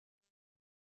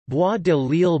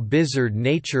Bois-de-l'Île-Bizard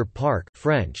Nature Park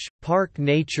French, Parc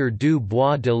Nature du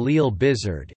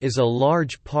Bois-de-l'Île-Bizard is a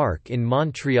large park in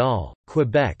Montreal,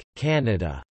 Quebec,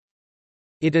 Canada.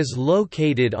 It is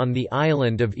located on the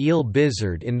island of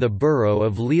Île-Bizard in the borough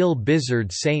of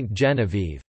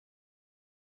L'Île-Bizard-Sainte-Geneviève.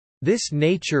 This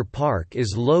nature park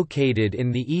is located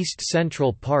in the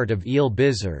east-central part of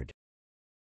Île-Bizard.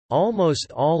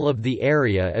 Almost all of the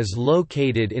area is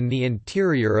located in the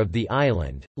interior of the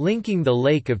island, linking the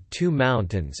Lake of Two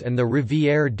Mountains and the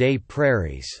Rivière des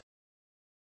Prairies.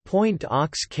 Pointe aux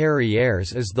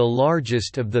Carrières is the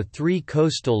largest of the three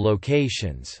coastal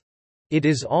locations. It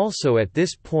is also at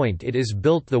this point it is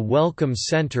built the welcome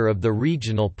center of the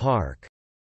regional park.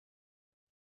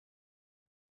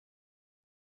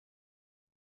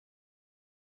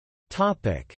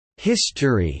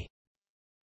 History.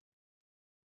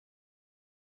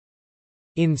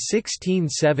 In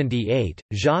 1678,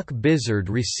 Jacques Bizard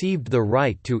received the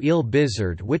right to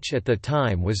Île-Bizard, which at the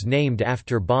time was named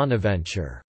after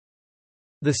Bonaventure.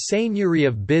 The seigneury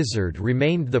of Bizard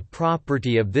remained the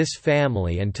property of this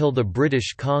family until the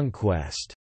British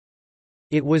conquest.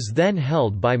 It was then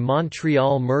held by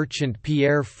Montreal merchant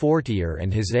Pierre Fortier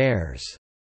and his heirs.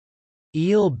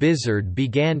 Île-Bizard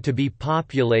began to be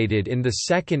populated in the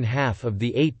second half of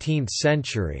the 18th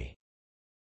century.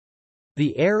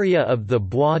 The area of the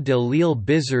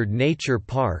Bois-de-l'Île-Bizard Nature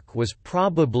Park was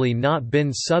probably not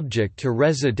been subject to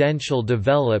residential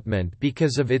development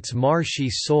because of its marshy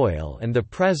soil and the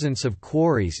presence of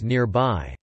quarries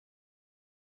nearby.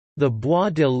 The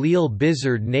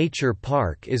Bois-de-l'Île-Bizard Nature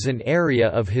Park is an area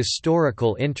of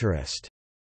historical interest.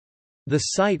 The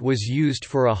site was used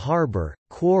for a harbour,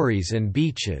 quarries and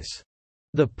beaches.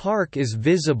 The park is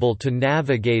visible to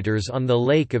navigators on the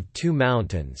Lake of Two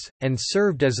Mountains, and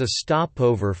served as a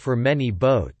stopover for many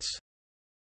boats.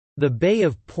 The Bay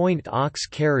of Pointe aux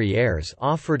Carrières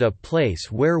offered a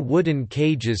place where wooden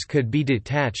cages could be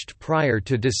detached prior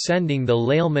to descending the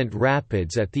L'Aillement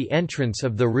Rapids at the entrance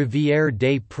of the Rivière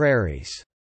des Prairies.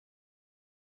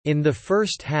 In the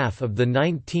first half of the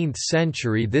 19th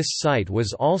century, this site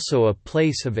was also a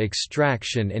place of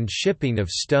extraction and shipping of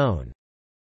stone.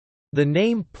 The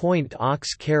name Pointe aux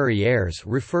Carrières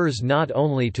refers not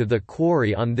only to the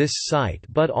quarry on this site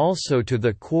but also to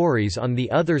the quarries on the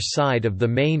other side of the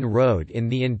main road in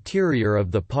the interior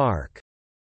of the park.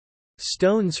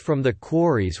 Stones from the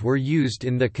quarries were used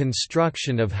in the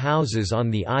construction of houses on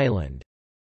the island.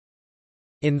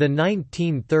 In the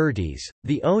 1930s,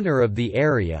 the owner of the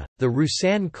area, the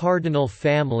Roussan Cardinal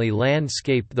family,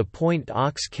 landscaped the Pointe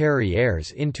aux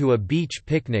Carrières into a beach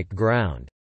picnic ground.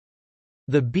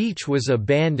 The beach was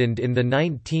abandoned in the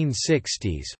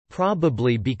 1960s,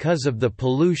 probably because of the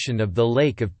pollution of the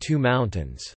Lake of Two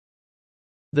Mountains.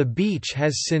 The beach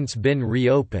has since been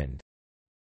reopened.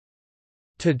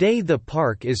 Today the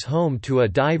park is home to a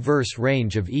diverse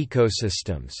range of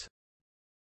ecosystems.